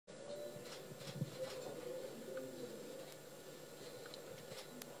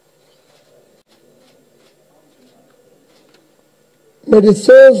May the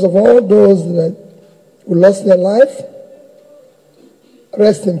souls of all those that who lost their life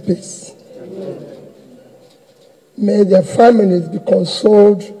rest in peace. May their families be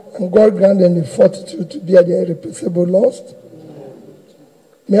consoled and God grant them the fortitude to bear their irreplaceable loss.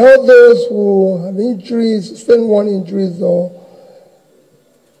 May all those who have injuries, sustained one injuries or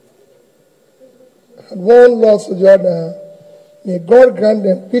had one loss or the other, may God grant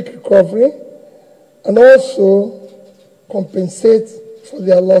them quick recovery and also compensate for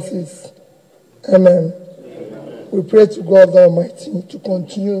their losses. Amen. Amen. We pray to God the Almighty to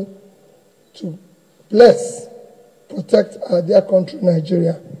continue to bless, protect our dear country,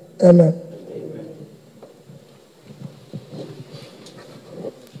 Nigeria. Amen.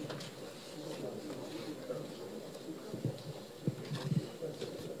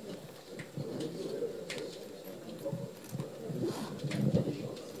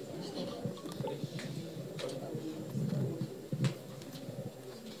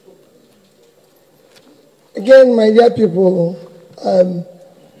 Again, my dear people,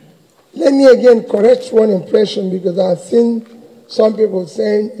 let me again correct one impression because I've seen some people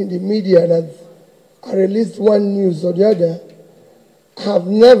saying in the media that I released one news or the other. I have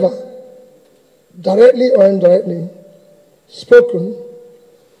never, directly or indirectly, spoken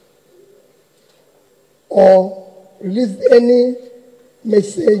or released any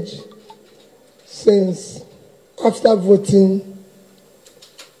message since after voting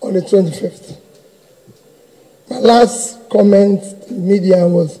on the 25th. My last comment in the media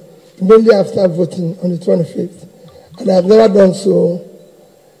was immediately after voting on the 25th, and I've never done so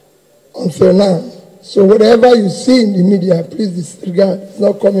until now. So whatever you see in the media, please disregard. It's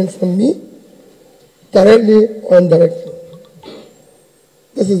not coming from me, directly or indirectly.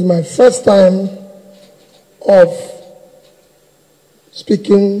 This is my first time of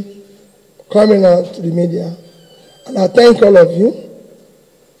speaking, coming out to the media, and I thank all of you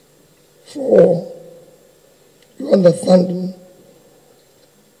for your understanding.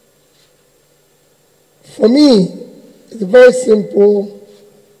 For me, it's a very simple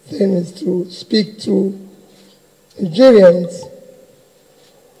thing is to speak to Nigerians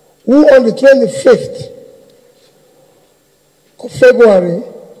who on the 25th of February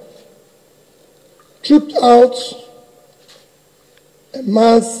trooped out en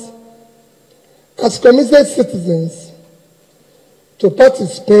masse as committed citizens to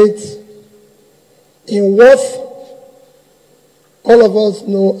participate in what all of us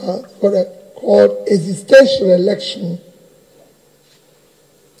know as what are called existential election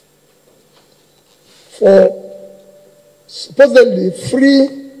for supposedly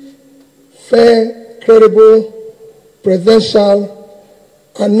free, fair, credible, presidential,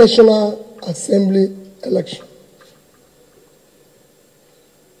 and National Assembly election.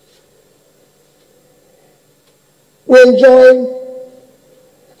 We enjoy,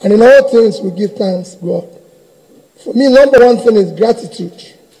 and in all things we give thanks to God. For me, number one thing is gratitude.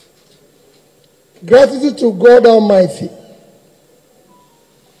 Gratitude to God Almighty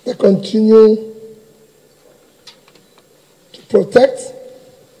that continue to protect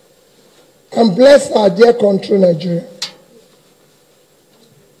and bless our dear country, Nigeria.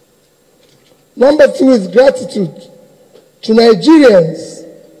 Number two is gratitude to Nigerians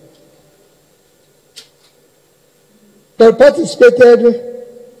that participated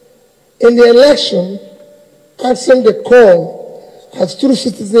in the election, answering the call as true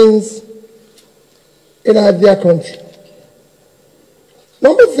citizens in our dear country.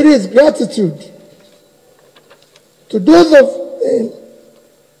 Number three is gratitude to those of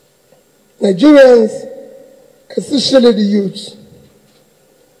Nigerians, especially the youth,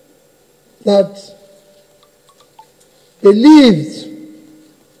 that believed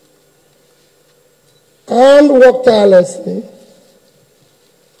and worked tirelessly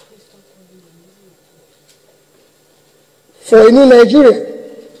for a new Nigeria,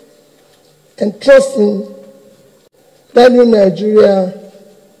 and trusting that new Nigeria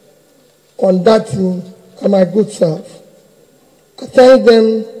on that team and my good self. I thank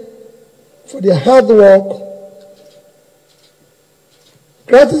them for their hard work.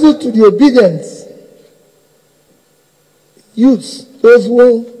 Gratitude to the obedient youths, those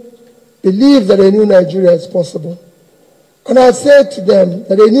who believe that a new Nigeria is possible. And I say to them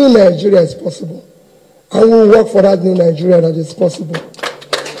that a new Nigeria is possible. And we will work for that new Nigeria that is possible.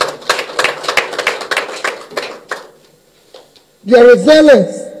 Their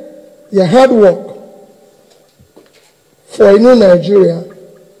resilience, their hard work for a new Nigeria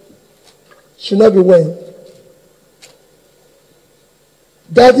should not be weighed.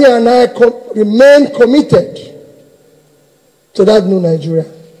 Daddy and I remain committed to that new Nigeria.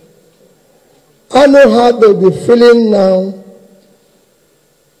 I know how they'll be feeling now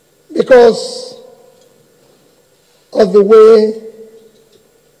because of the way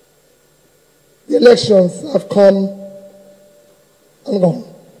the elections have come and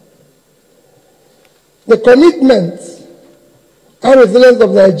gone. The commitment and resilience of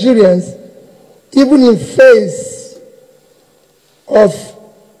Nigerians, even in face of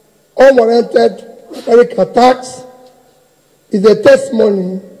unwarranted rhetoric attacks, is a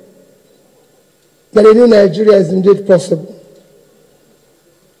testimony that a new Nigeria is indeed possible.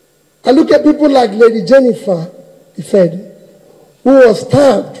 I look at people like Lady Jennifer Ifedi, who was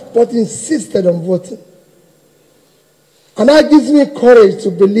stabbed but insisted on voting. And that gives me courage to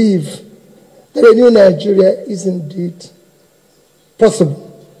believe that a new Nigeria is indeed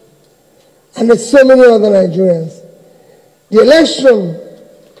possible. And there's so many other Nigerians. The election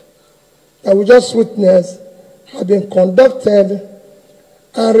that we just witnessed have been conducted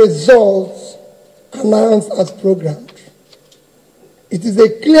and results announced as programmed. It is a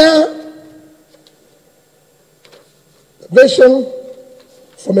clear vision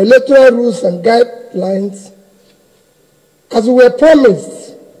from electoral rules and guidelines as we were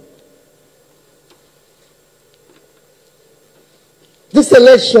promised. This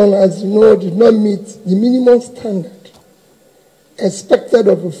election, as you know, did not meet the minimum standard expected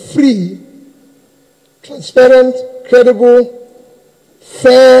of a free, transparent, credible,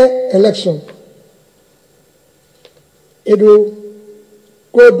 fair election. It will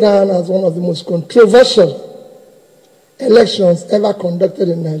go down as one of the most controversial elections ever conducted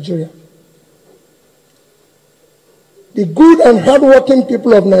in Nigeria. The good and hardworking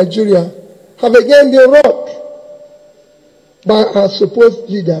people of Nigeria have again been robbed by our supposed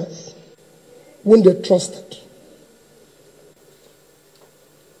leaders whom they trusted.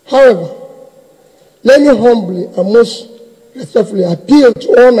 However, let me humbly and most respectfully appeal to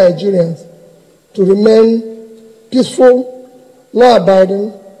all Nigerians to remain peaceful,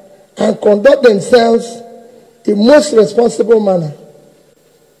 law-abiding, and conduct themselves in most responsible manner.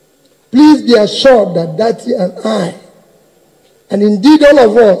 Please be assured that Dati and I, and indeed all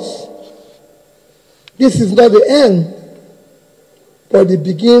of us, this is not the end, but the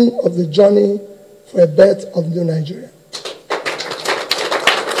beginning of the journey for a birth of new Nigeria.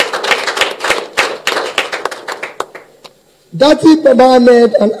 Dati Baba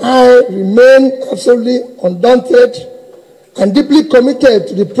Ahmed and I remain absolutely undaunted and deeply committed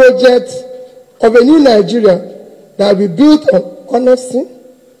to the project of a new Nigeria that will be built on honesty,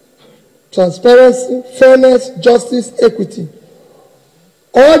 transparency, fairness, justice, equity.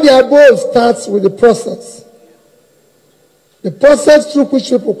 All the above starts with the process. The process through which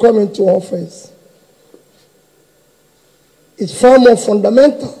people come into office is far more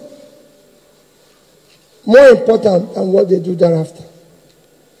fundamental, more important than what they do thereafter.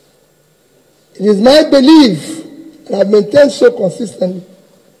 It is my belief, and I've maintained so consistently,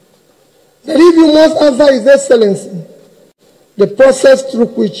 that if you must answer His Excellency, the process through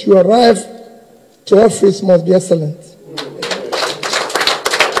which you arrive to office must be excellent.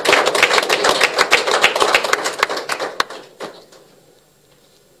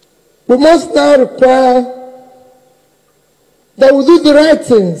 We must now require that we do the right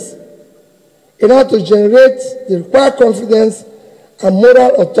things in order to generate the required confidence and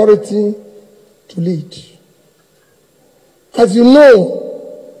moral authority to lead. As you know,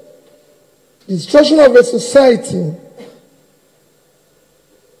 the destruction of a society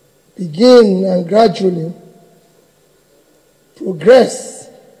begins and gradually progress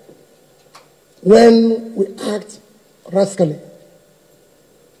when we act rascally,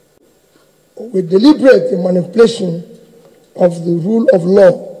 with deliberate manipulation of the rule of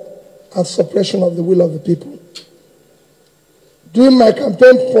law and suppression of the will of the people. During my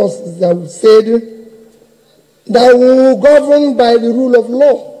campaign process, I said that we will govern by the rule of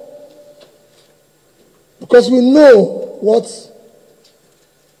law, because we know what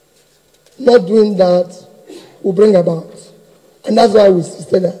not doing that will bring about. And that's why we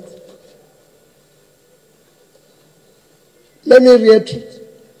insisted that. Let me reiterate,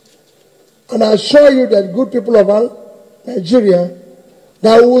 and I assure you that good people of Nigeria,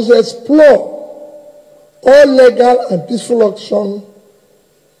 that we will explore all legal and peaceful action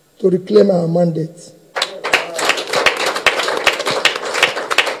to reclaim our mandate.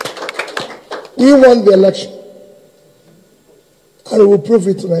 We won the election, and we will prove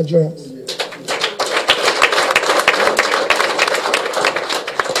it to Nigerians.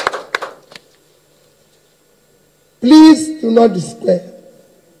 Please do not despair.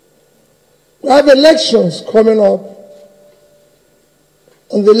 We have elections coming up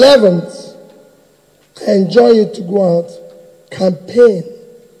on the 11th. I enjoin you to go out, campaign,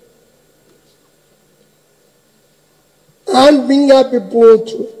 and bring our people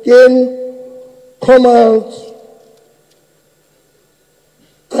to again come out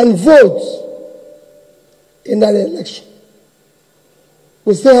and vote in that election.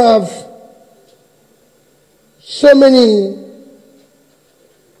 We still have so many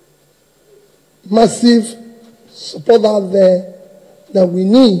massive support out there that we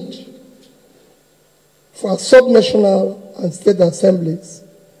need for our subnational and state assemblies.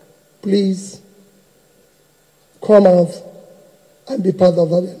 Please come out and be part of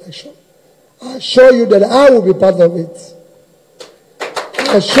that election. I assure you that I will be part of it.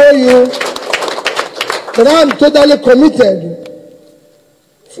 I assure you that I am totally committed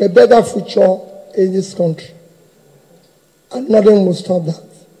for a better future in this country. And nothing will stop that.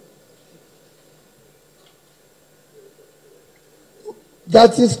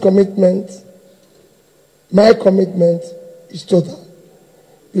 That is commitment. My commitment is total.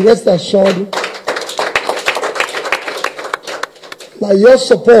 Be rest assured that your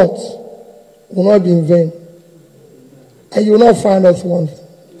support will not be in vain. And you will not find us one thing.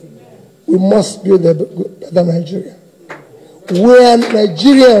 We must build a better Nigeria, where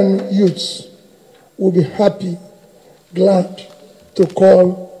Nigerian youths will be happy, glad to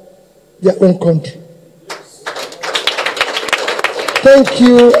call their own country. Thank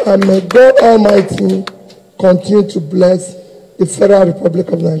you, and may God Almighty continue to bless the Federal Republic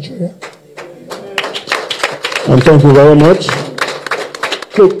of Nigeria. And thank you very much.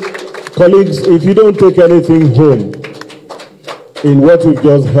 So, colleagues, if you don't take anything home in what we've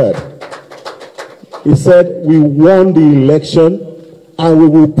just heard, he said, we won the election and we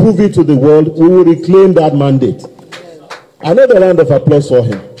will prove it to the world. We will reclaim that mandate. Another round of applause for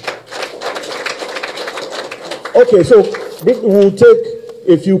him. Okay, so we'll take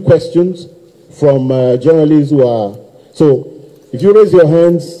a few questions from journalists who are... So, if you raise your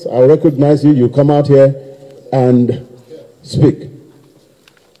hands, I'll recognize you. You come out here and speak.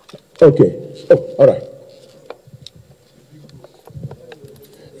 Okay. Oh, all right.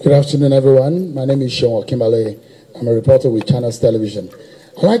 Good afternoon, everyone. My name is Sean Kimberley. I'm a reporter with Channels Television.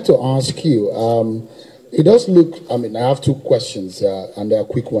 I'd like to ask you, it does look, I have two questions, and they are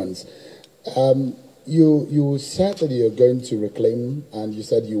quick ones. You said that you're going to reclaim, and you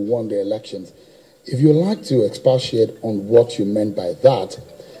said you won the elections. If you'd like to expatiate on what you meant by that,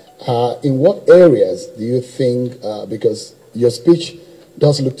 in what areas do you think, because your speech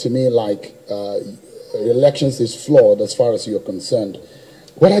does look to me like elections is flawed as far as you're concerned.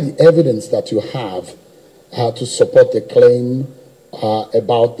 What are the evidence that you have to support the claim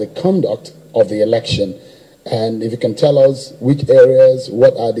about the conduct of the election? And if you can tell us which areas,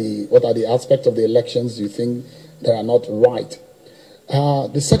 what are the aspects of the elections you think that are not right?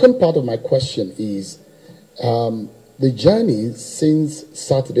 The second part of my question is the journey since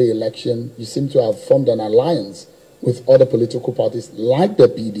Saturday election. You seem to have formed an alliance with other political parties like the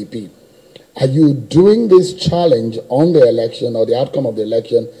PDP. Are you doing this challenge on the election or the outcome of the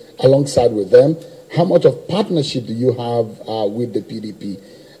election alongside with them? How much of partnership do you have with the PDP?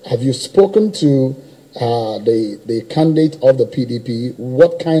 Have you spoken to the candidate of the PDP?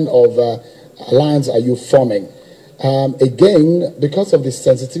 What kind of alliance are you forming? Again, because of the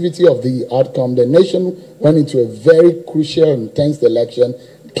sensitivity of the outcome, the nation went into a very crucial and tense election.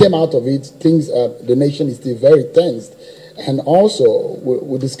 Came out of it, the nation is still very tense. And also,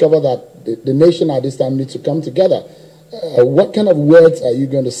 we discover that the nation at this time needs to come together. What kind of words are you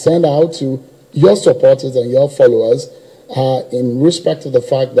going to send out to your supporters and your followers in respect to the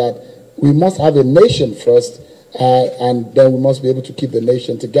fact that we must have a nation first, and then we must be able to keep the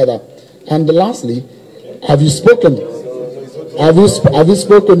nation together? And lastly, have you spoken? Have you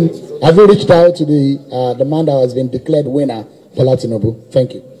reached out to the man that has been declared winner, Bola Tinubu?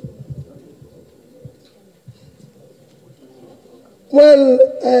 Thank you. Well,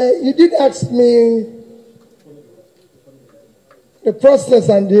 you did ask me the process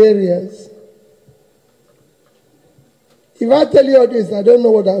and the areas. If I tell you all this, I don't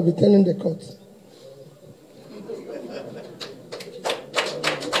know what I'll be telling the court.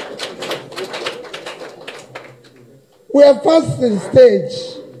 We have passed the stage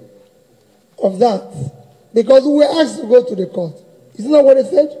of that because we were asked to go to the court. Isn't that what it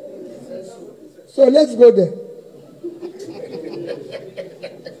said? So let's go there.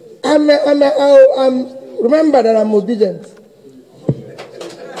 Remember that I'm obedient.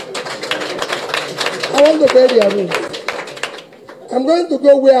 I want to obey their rules. I'm going to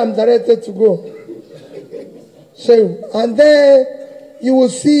go where I'm directed to go. So, and then you will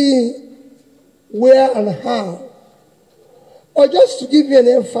see where and how. Or just to give you an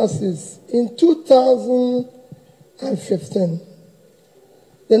emphasis, in 2015,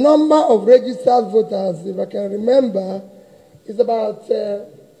 the number of registered voters, if I can remember, It's about,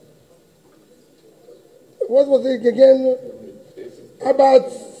 what was it again?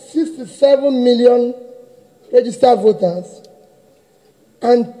 About 67 million registered voters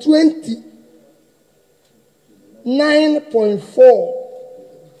and 29.4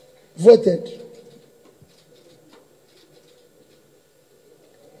 voted.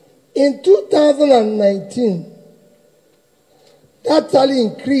 In 2019, that tally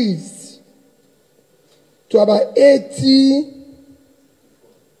increased to about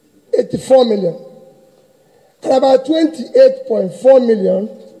 84 million. And about 28.4 million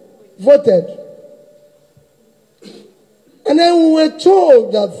voted. And then we were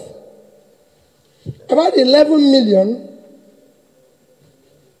told that about 11 million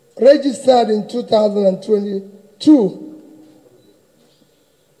registered in 2022,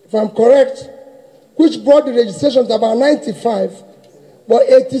 if I'm correct, which brought the registration to about 95, but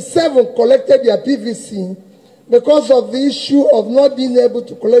 87 collected their PVC because of the issue of not being able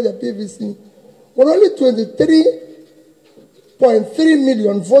to collect their PVC. But only 23.3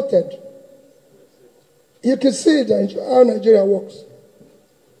 million voted. You can see how Nigeria works.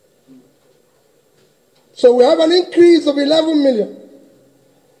 So we have an increase of 11 million.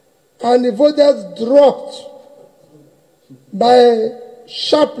 And the voters dropped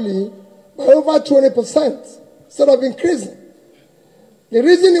sharply by over 20% instead of increasing. The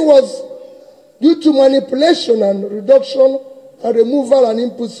reason it was due to manipulation and reduction and removal and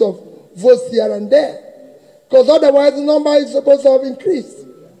inputs of votes here and there. Because otherwise the number is supposed to have increased.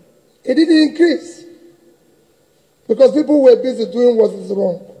 It didn't increase. Because people were busy doing what is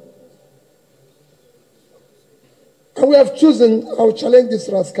wrong. And we have chosen, I will challenge this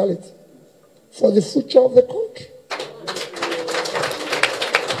rascality for the future of the country.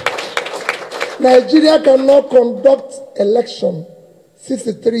 Nigeria cannot conduct election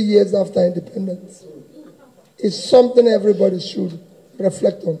 63 years after independence. It's something everybody should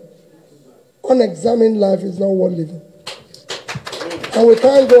reflect on. Unexamined life is not worth living. And we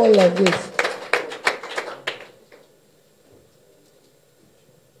can't go on like this.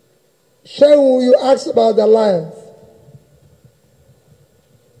 Shehu, you asked about the alliance.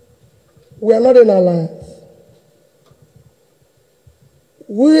 We are not in alliance.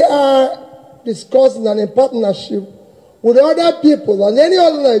 We are discussing and in partnership with other people and any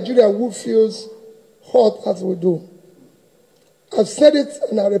other Nigeria who feels hot as we do. I've said it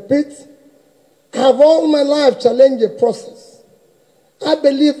and I repeat, I have all my life challenged the process. I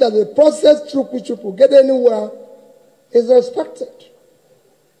believe that the process through which people get anywhere is respected.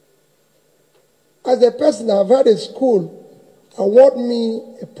 As a person, I've had a school award me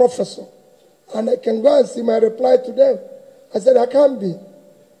a professor, and I can go and see my reply to them. I said, I can't be,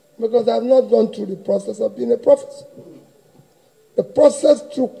 because I have not gone through the process of being a professor. The process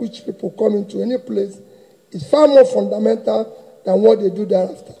through which people come into any place is far more fundamental than what they do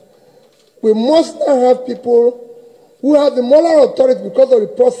thereafter. We must not have people who have the moral authority because of the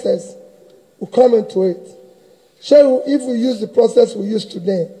process who come into it. So if we use the process we use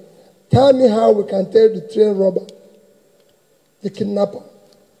today, tell me how we can tell the train robber, the kidnapper,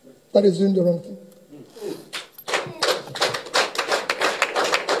 that is doing the wrong thing.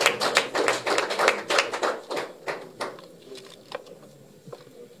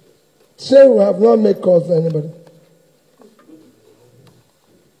 Say we have not made calls to anybody.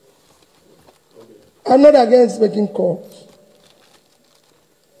 I'm not against making calls.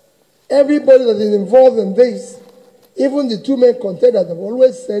 Everybody that is involved in this, even the two main contenders, have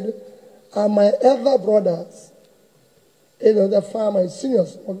always said, are my elder brothers. You know, the farmer is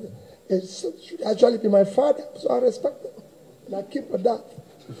seniors. It should actually be my father, so I respect them. And I keep with that.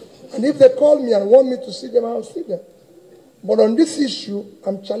 And if they call me and want me to see them, I'll see them. But on this issue,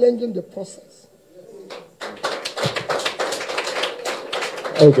 I'm challenging the process.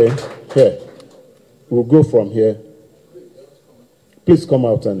 Okay, here. We'll go from here. Please come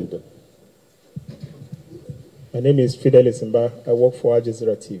out and... My name is Fidelis Simba. I work for Al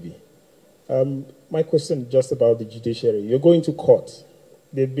Jazeera TV. My question is just about the judiciary. You're going to court.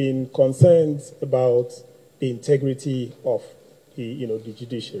 There have been concerns about the integrity of the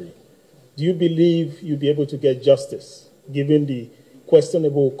judiciary. Do you believe you'll be able to get justice, given the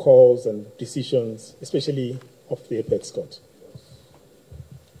questionable calls and decisions, especially of the Apex Court?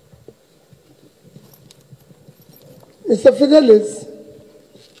 Mr. Fidelis,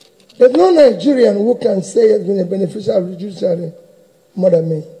 there's no Nigerian who can say has been a beneficiary of the judiciary more than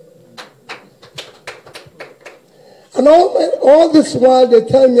me. And all this while they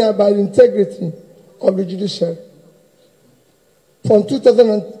tell me about the integrity of the judiciary. From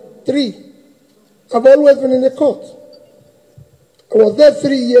 2003, I've always been in the court. I was there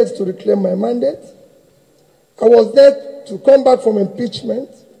 3 years to reclaim my mandate. I was there to come back from impeachment.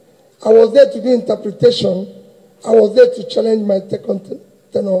 I was there to do interpretation. I was there to challenge my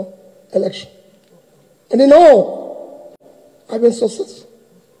tenor election. And in all, I've been successful.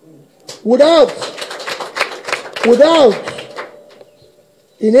 Without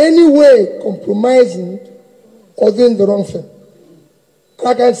in any way compromising or doing the wrong thing.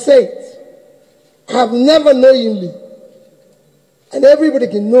 Like I said, I have never knowingly, and everybody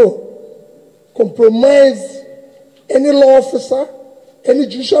can know, compromise any law officer, any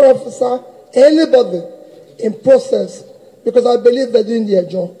judicial officer, anybody in process, because I believe they're doing their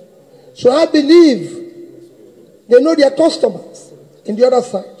job. So I believe they know their customers in the other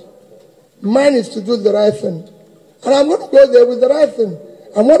side. Mine is to do the right thing. And I'm going to go there with the right thing.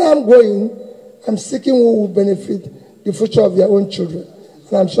 And when I'm going, I'm seeking who will benefit the future of their own children.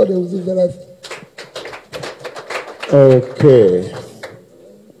 And I'm sure they will do the right thing. Okay.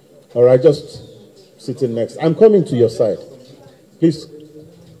 All right, just sitting next. I'm coming to your side. Please.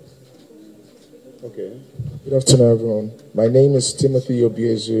 Okay. Good afternoon, everyone. My name is Timothy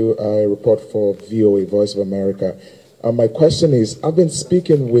Obiezu. I report for VOA, Voice of America. My question is, I've been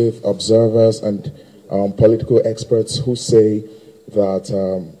speaking with observers and political experts who say that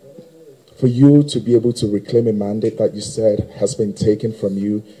for you to be able to reclaim a mandate that you said has been taken from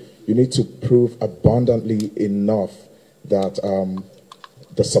you, you need to prove abundantly enough that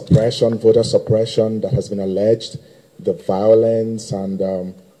the suppression, voter suppression that has been alleged, the violence and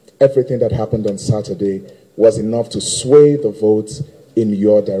everything that happened on Saturday was enough to sway the votes in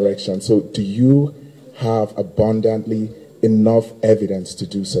your direction. So do you have abundantly enough evidence to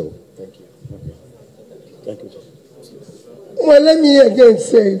do so? Thank you. Okay. Thank you. Well, let me again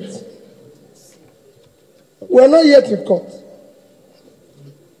say it. We are not yet in court.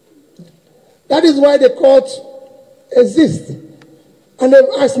 That is why the court exists. And they've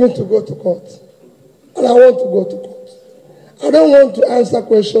asked me to go to court. And I want to go to court. I don't want to answer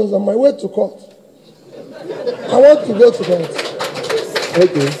questions on my way to court. I want to go to court.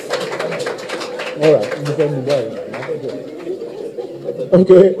 Okay. All right.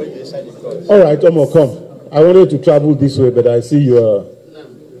 Okay. All right, Omo, come. I wanted to travel this way, but I see you are...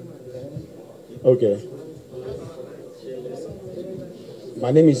 Okay.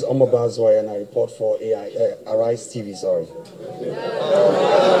 My name is Omo Bazwai and I report for Arise TV, sorry.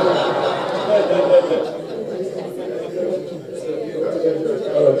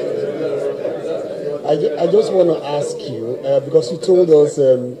 I just want to ask you, because you told us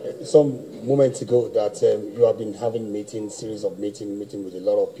some moments ago that you have been having series of meeting with a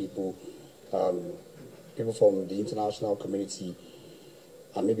lot of people, people from the international community,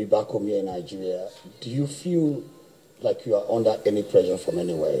 and maybe back home here in Nigeria. Do you feel like you are under any pressure from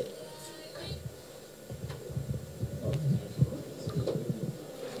anywhere?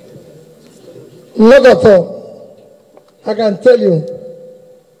 Not at all. I can tell you,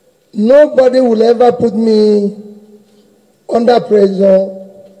 nobody will ever put me under pressure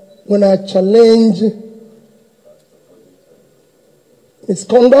when I challenge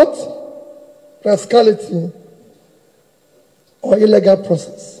misconduct, rascality, or illegal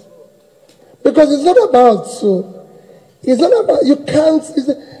process. Because it's not about it's not about, you can't,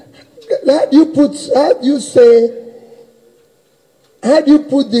 how do you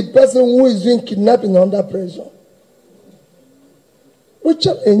put the person who is doing kidnapping under pressure? We're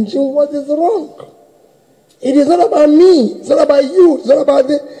challenging what is wrong. It is not about me, it's not about you,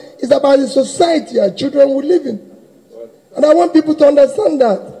 it's about the society our children will live in. And I want people to understand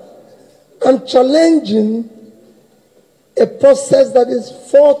that. I'm challenging a process that is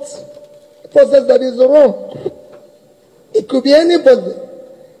false, a process that is wrong. It could be anybody.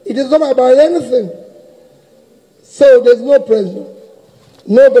 It is not about anything. So there's no pressure.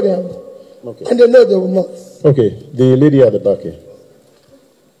 Nobody has. Okay. And they know they will not. Okay, the lady at the back here.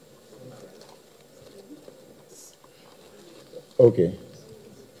 Okay.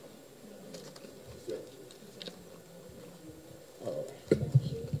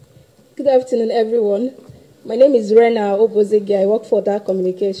 Good afternoon, everyone. My name is Rena Obozegi. I work for Dark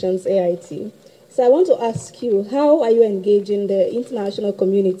Communications AIT. So I want to ask you, how are you engaging the international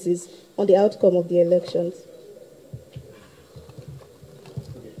communities on the outcome of the elections?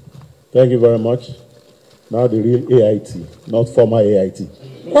 Thank you very much. Now the real AIT, not former AIT.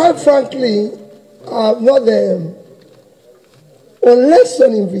 Quite frankly, I'm not unless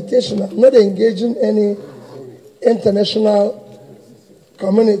an invitation, I'm not engaging any international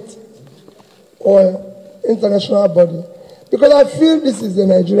community or international body, because I feel this is a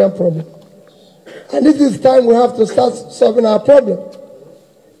Nigerian problem. And this is time we have to start solving our problem.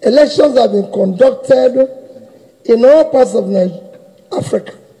 Elections have been conducted in all parts of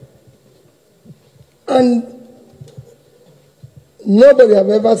Africa. And Nobody have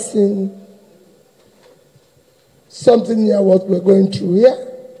ever seen something near what we're going through here.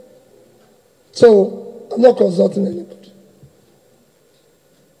 So I'm not consulting anybody.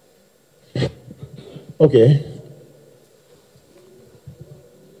 Okay.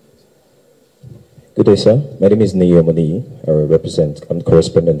 Good day, sir. My name is Niyo Moni. I'm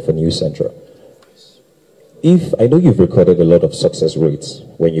correspondent for News Central. I know you've recorded a lot of success rates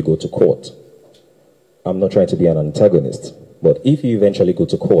when you go to court. I'm not trying to be an antagonist, but if you eventually go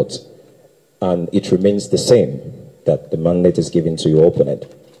to court and it remains the same, that the mandate is given to your opponent,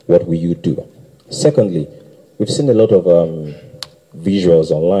 what will you do? Secondly, we've seen a lot of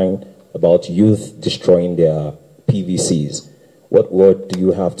visuals online about youth destroying their PVCs. What word do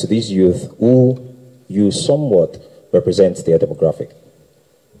you have to these youth who you somewhat represent their demographic?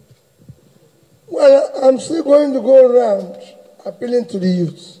 Well, I'm still going to go around appealing to the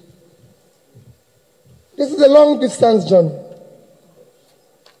youth. This is a long distance journey.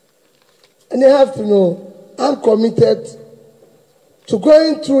 And they have to know I'm committed to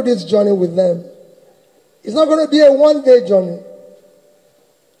going through this journey with them. It's not going to be a one-day journey.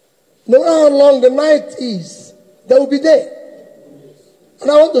 No matter how long the night is, they will be there. And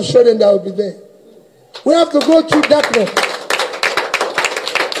I want to show them that I will be there. We have to go through darkness.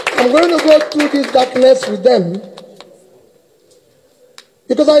 I'm going to go through this darkness with them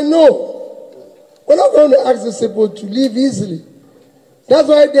because I know we're not going to ask these people to live easily. That's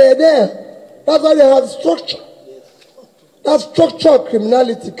why they're there. That's why they have structure. That structure of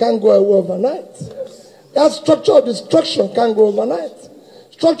criminality can't go away overnight. That structure of destruction can't go overnight.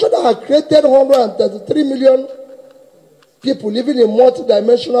 Structure that has created 133 million people living in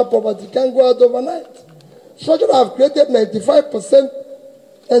multidimensional poverty can't go out overnight. Structure that have created 95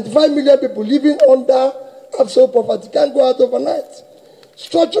 million people living under absolute poverty can't go out overnight.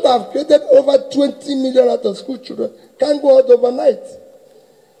 Structure that have created over 20 million out of school children can't go out overnight.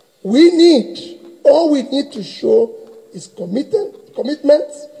 All we need to show is commitment,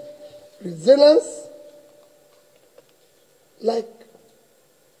 resilience, like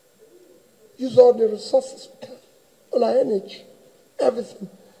use all the resources we can, all our energy, everything.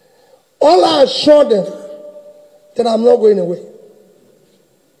 All I assure them that I'm not going away.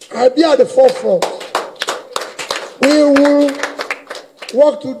 I'll be at the forefront. We will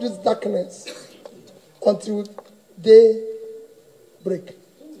walk through this darkness until day break.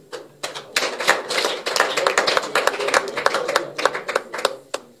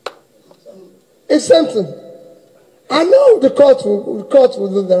 It's something. I know the court will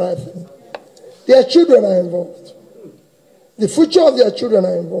do the right thing. Their children are involved. The future of their children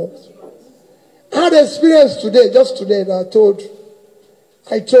are involved. I had an experience today, just today, that I told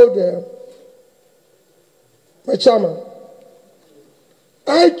my chairman,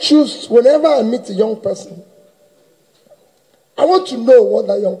 I choose, whenever I meet a young person, I want to know what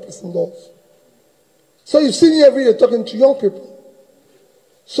that young person does. So you see me every day talking to young people.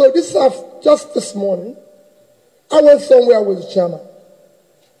 So just this morning, I went somewhere with the chairman.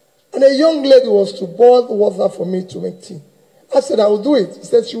 And a young lady was to boil water for me to make tea. I said, I will do it. He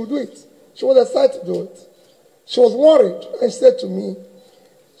said she will do it. She was excited to do it. She was worried. And she said to me,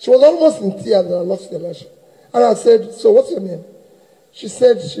 she was almost in tears that I lost the election. And I said, so what's your name? She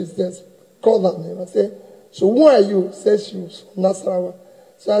said she's just called that name. I said, so who are you? She said she was from Nasarawa.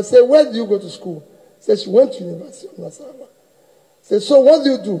 So I said, where do you go to school? She said she went to University of Nasarawa. I said, so what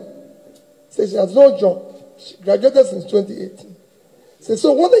do you do? She said she has no job. She graduated since 2018. I said,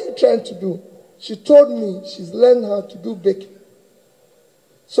 so what are you trying to do? She told me she's learned how to do baking.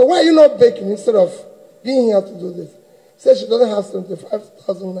 So why are you not baking instead of being here to do this? She said she doesn't have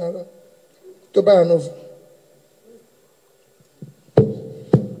 75,000 naira to buy an oven.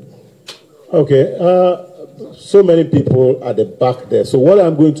 Okay, so many people at the back there. So what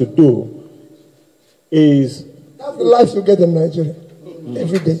I'm going to do is... That's the life you get in Nigeria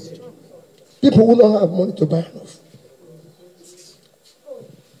every day. People who don't have money to buy an oven.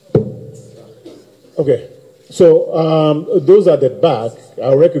 Okay, so those at the back,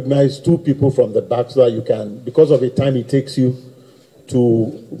 I'll recognize two people from the back so that you can, because of the time it takes you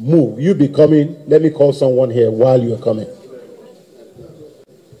to move. You be coming, let me call someone here while you're coming.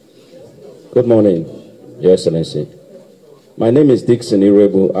 Good morning, Your Excellency. My name is Dixon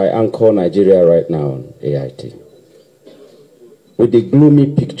Irebu. I anchor Nigeria right now on AIT. With the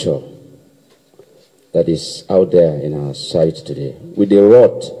gloomy picture that is out there in our society today, with the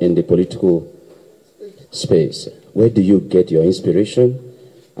rot in the political space, where do you get your inspiration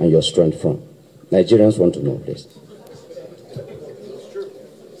and your strength from? Nigerians want to know, please.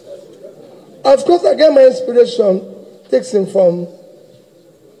 Of course, I get my inspiration, takes him from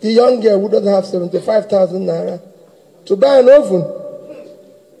the young girl who doesn't have 75,000 naira to buy an oven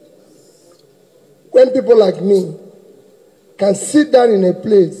when people like me can sit down in a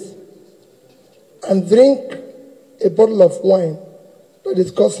place and drink a bottle of wine that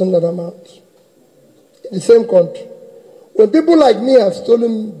is costing that amount in the same country? When people like me have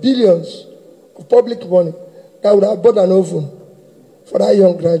stolen billions of public money, that would have bought an oven for that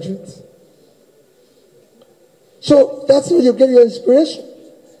young graduate. So that's where you get your inspiration.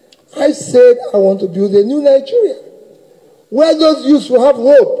 I said I want to build a new Nigeria, where those youths will have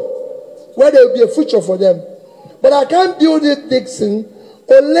hope, where there will be a future for them. But I can't build it, Dixon,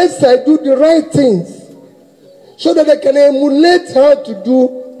 unless I do the right things, so that they can emulate how to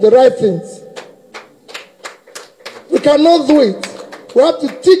do the right things. We cannot do it. We have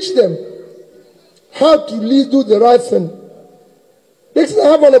to teach them how to do the right thing. Dixon, I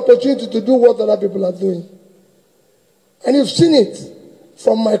have an opportunity to do what other people are doing. And you've seen it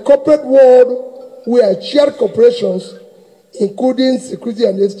from my corporate world, where I chaired corporations, including Security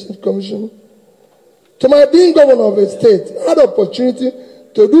and Exchange Commission, to my being governor of a state. I had the opportunity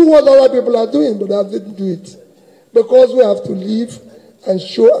to do what other people are doing, but I didn't do it. Because we have to live and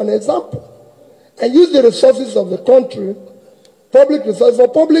show an example. And use the resources of the country, public resources, for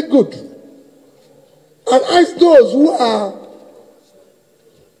public good. And ask those who had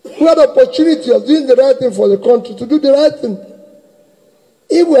the opportunity of doing the right thing for the country to do the right thing.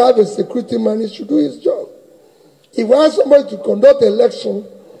 If we have a security man, he should do his job. If we have somebody to conduct an election,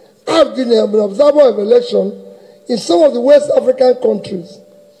 I've been an observer of election in some of the West African countries.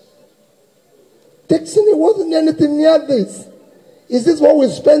 Dixon, it wasn't anything near this. Is this what we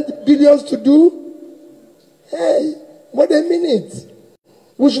spent billions to do? Hey, what a minute.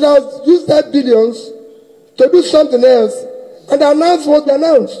 We should have used that billions to do something else and announce what we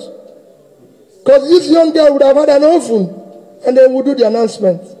announced. Because this young girl would have had an oven and then we'll do the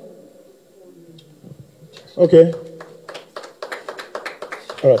announcement. Okay.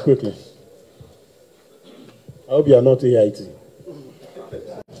 All right, quickly. I hope you are not AIT.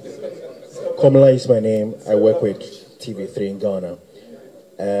 Komala is my name. I work with TV3 in Ghana.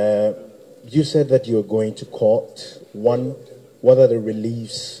 You said that you're going to court. One, what are the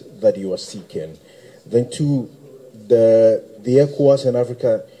reliefs that you are seeking? Then two, the ECOWAS and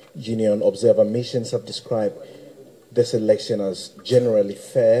Africa Union observer missions have described this election as generally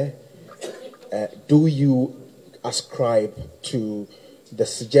fair. Do you ascribe to the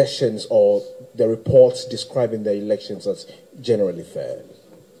suggestions or the reports describing the elections as generally fair?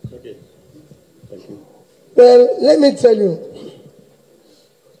 Okay. Thank you. Well, let me tell you,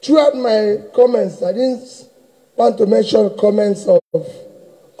 throughout my comments, I didn't want to mention comments of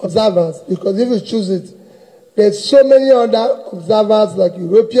observers, because if you choose it, there's so many other observers like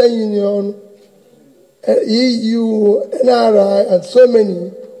European Union, EU, NRI, and so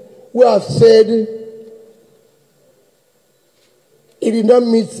many who have said it did not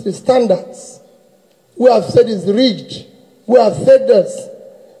meet the standards, who have said it's rigged, who have said this.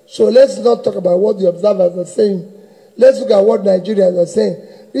 So let's not talk about what the observers are saying. Let's look at what Nigerians are saying.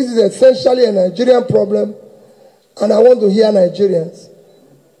 This is essentially a Nigerian problem, and I want to hear Nigerians.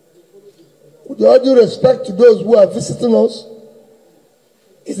 With all due respect to those who are visiting us,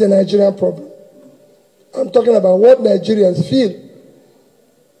 it's a Nigerian problem. I'm talking about what Nigerians feel.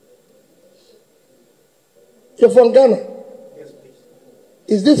 You're from Ghana? Yes, please.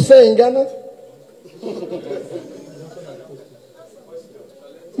 Is this fair in Ghana?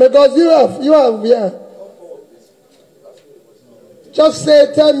 Because you have, yeah. Just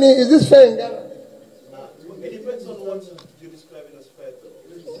say, tell me, is this fair in Ghana? It depends on what you're describing as fair.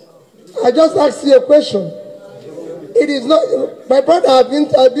 I just asked you a question. It is not, my brother, I've been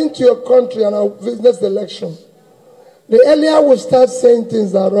to your country and I've witnessed the election. The earlier we start saying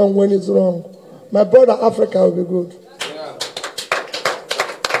things are wrong when it's wrong, my brother, Africa will be good. Yeah.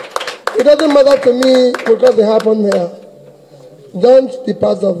 It doesn't matter to me because it happened here. Don't be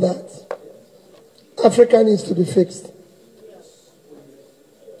part of that. Africa needs to be fixed.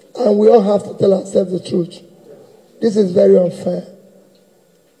 And we all have to tell ourselves the truth. This is very unfair.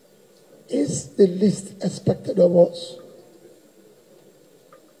 It's the least expected of us.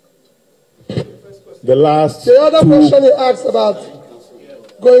 The other question he asked about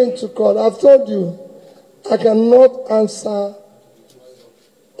going to court, I've told you, I cannot answer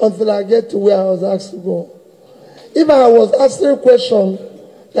until I get to where I was asked to go. If I was asking a question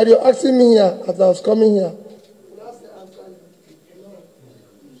that you're asking me here as I was coming here, I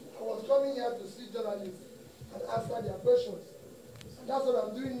was coming here to see journalists and answer their questions. And that's what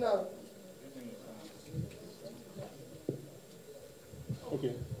I'm doing now.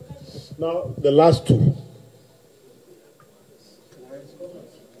 Okay. Now, the last two.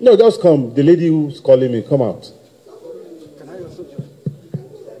 No, just come. The lady who's calling me, come out.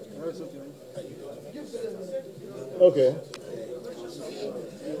 Okay.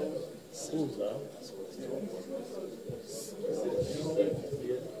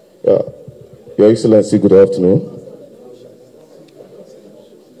 Your Excellency, good afternoon.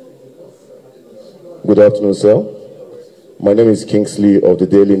 Good afternoon, sir. My name is Kingsley of the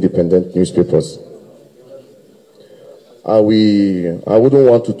Daily Independent newspapers. I wouldn't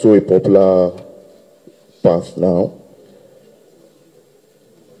want to throw a popular path now.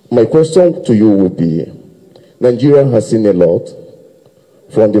 My question to you would be, Nigeria has seen a lot,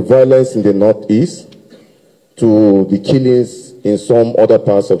 from the violence in the northeast to the killings in some other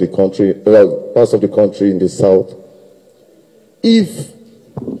parts of the country, in the south. If,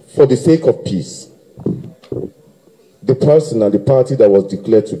 for the sake of peace, the person and the party that was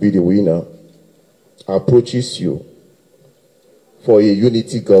declared to be the winner approaches you for a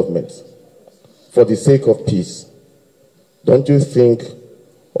unity government, for the sake of peace, don't you think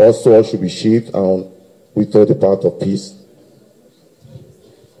also all should be shaped and we thought the path of peace?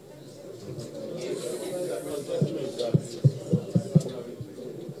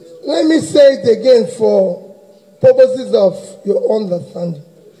 Let me say it again for purposes of your understanding.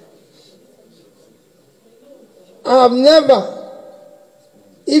 I have never,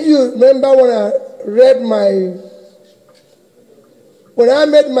 if you remember when I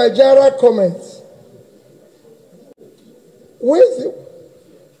made my general comments, where is it?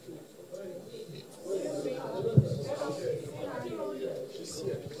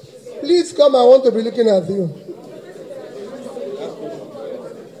 Please come, I want to be looking at you.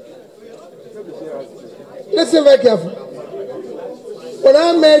 Listen very carefully. When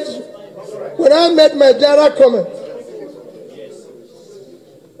I made my general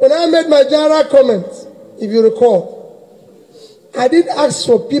comment, if you recall, I did ask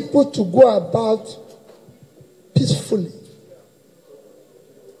for people to go about peacefully.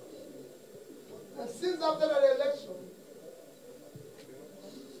 And since after the election,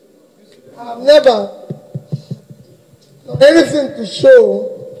 I have never done anything to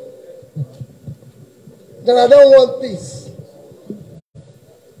show that I don't want peace.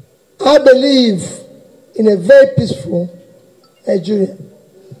 I believe in a very peaceful Nigeria.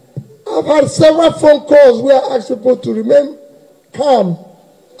 I've had several phone calls where I asked people to remain calm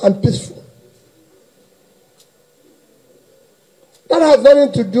and peaceful. That has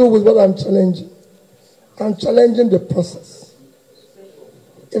nothing to do with what I'm challenging. I'm challenging the process.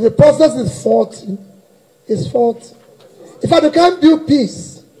 If the process is faulty, it's faulty. In fact, you can't build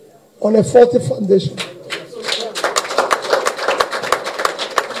peace on a faulty foundation.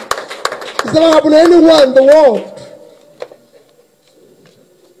 It's never happened to anyone in the world.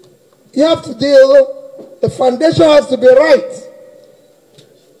 You have to the foundation has to be right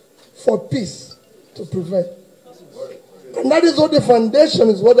for peace to prevail. And that is what the foundation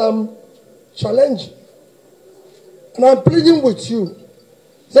is, what I'm challenging. And I'm pleading with you.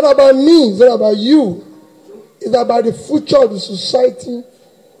 It's not about me, it's not about you. It's about the future of the society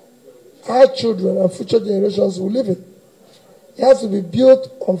our children and future generations will live in. It has to be built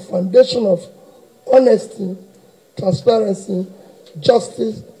on foundation of honesty, transparency,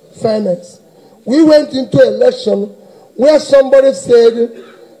 justice, fairness. We went into election where somebody said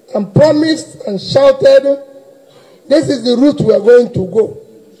and promised and shouted, this is the route we are going to go.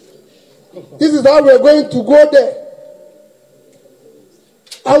 This is how we are going to go there.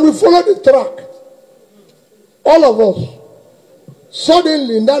 And we followed the track. All of us.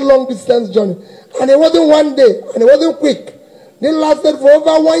 Suddenly, in that long distance journey. And it wasn't one day. And it wasn't quick. It lasted for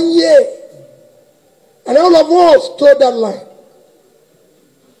over 1 year. And all of us toed that line.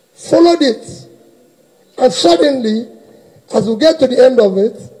 Followed it. And suddenly, as we get to the end of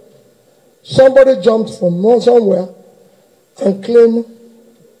it, somebody jumped from somewhere and claimed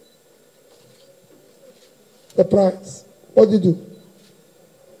the prize. What did you do?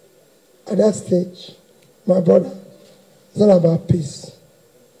 At that stage, my brother, it's not about peace.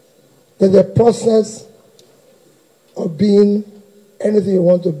 There's a process of being anything you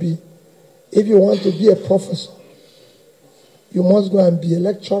want to be. If you want to be a professor, you must go and be a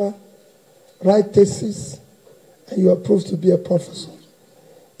lecturer, write thesis, and you are approved to be a professor.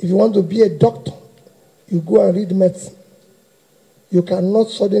 If you want to be a doctor, you go and read medicine. You cannot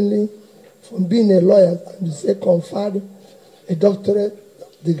suddenly, from being a lawyer, and you say conferred a doctorate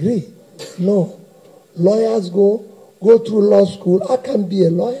degree. No. Lawyers go through law school. I can be a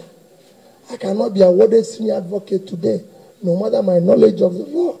lawyer. I cannot be awarded senior advocate today, no matter my knowledge of the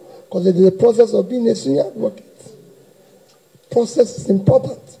law, because it is a process of being a senior advocate. Process is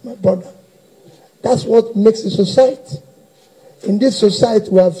important, my brother. That's what makes a society. In this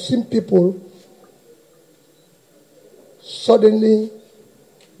society, we have seen people suddenly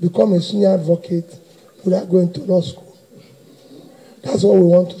become a senior advocate, without going to law school. That's what we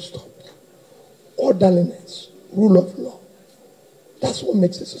want to stop. Orderliness, rule of law. That's what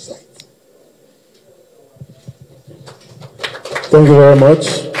makes a society. Thank you very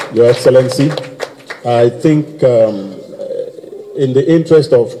much, Your Excellency. I think in the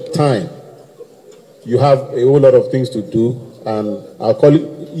interest of time, you have a whole lot of things to do, and I'll call it,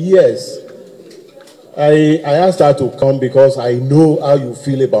 yes. I asked her to come because I know how you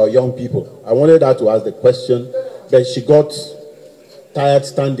feel about young people. I wanted her to ask the question, but she got tired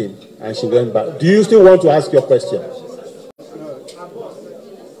standing and she went back. Do you still want to ask your question?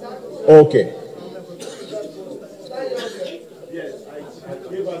 Okay.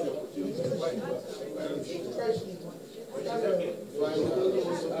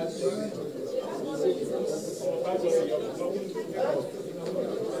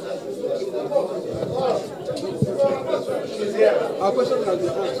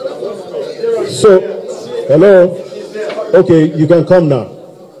 So, hello? Okay, you can come now.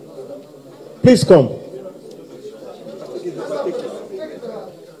 Please come.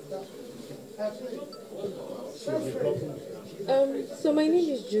 So my name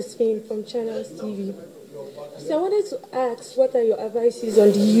is Josephine from Channels TV. So I wanted to ask, what are your advices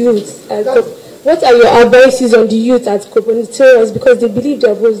on the youth? What are your advices on the youth at Copenhagen, because they believe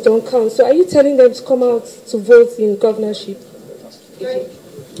their votes don't count? So are you telling them to come out to vote in governorship?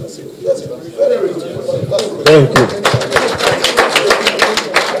 Thank you.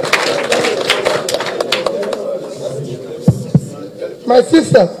 My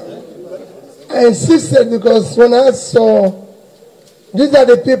sister, I insisted because when I saw these are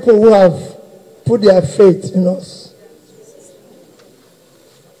the people who have put their faith in us.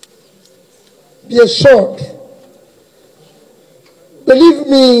 Be assured. Believe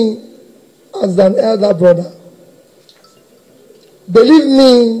me as an elder brother. Believe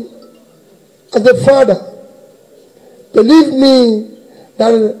me as a father. Believe me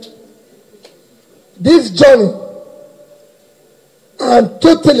that this journey, I'm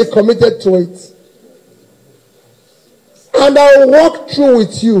totally committed to it. And I'll walk through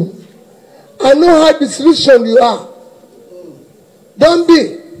with you. I know how disillusioned you are. Don't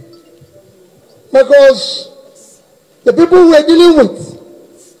be. Because the people we're dealing with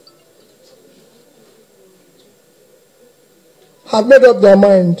have made up their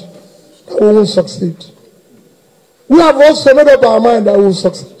mind that we won't succeed. We have also made up our mind that we will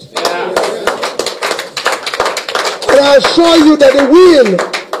succeed. And I assure you that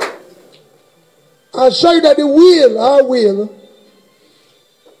the will, our will,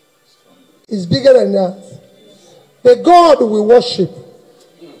 is bigger than that. The God we worship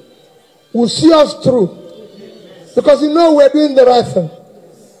will see us through. Because you know we're doing the right thing.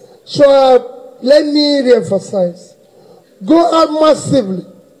 So let me reemphasize. Go out massively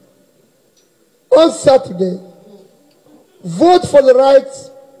on Saturday. Vote for the right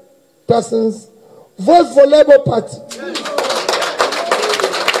persons. Vote for Labour Party.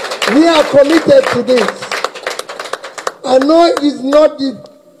 We are committed to this. I know it is not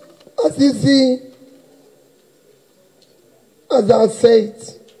as easy as I say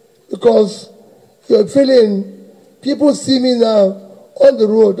it, because you're feeling, people see me now on the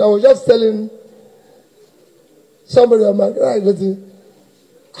road. I was just telling somebody on my right that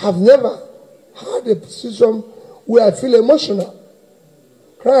I've never had a position where I feel emotional.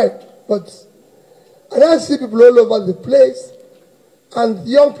 Right? But and I see people all over the place, and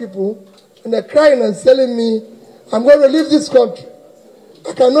young people, and they're crying and telling me, I'm going to leave this country.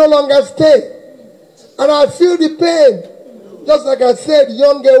 I can no longer stay. And I feel the pain. Just like I said, the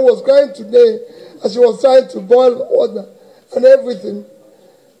young girl was crying today as she was trying to boil water and everything.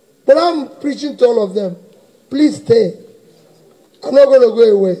 But I'm preaching to all of them, please stay. I'm not going to go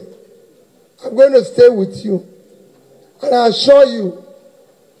away. I'm going to stay with you. And I assure you,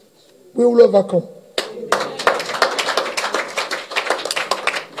 we will overcome.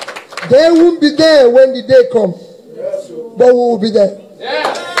 They won't be there when the day comes, but we will be there.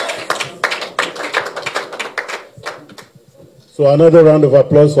 So another round of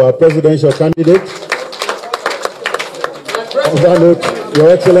applause for our presidential candidate. On that note,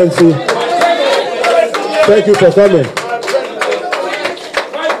 Your Excellency, thank you for coming.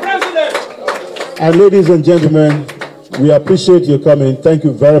 And ladies and gentlemen, we appreciate you coming. Thank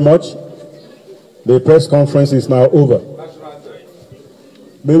you very much. The press conference is now over.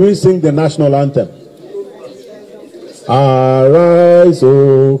 May we sing the national anthem. Arise,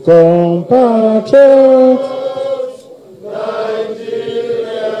 O compatriots.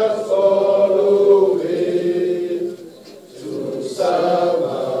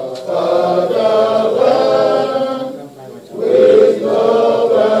 With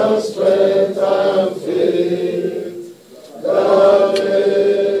love and strength and faith.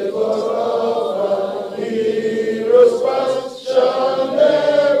 shall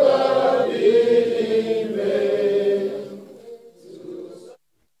never be in vain.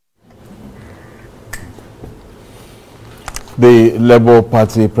 The Labour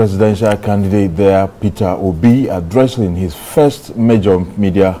Party presidential candidate there, Peter Obi, addressing his first major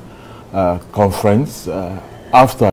media conference after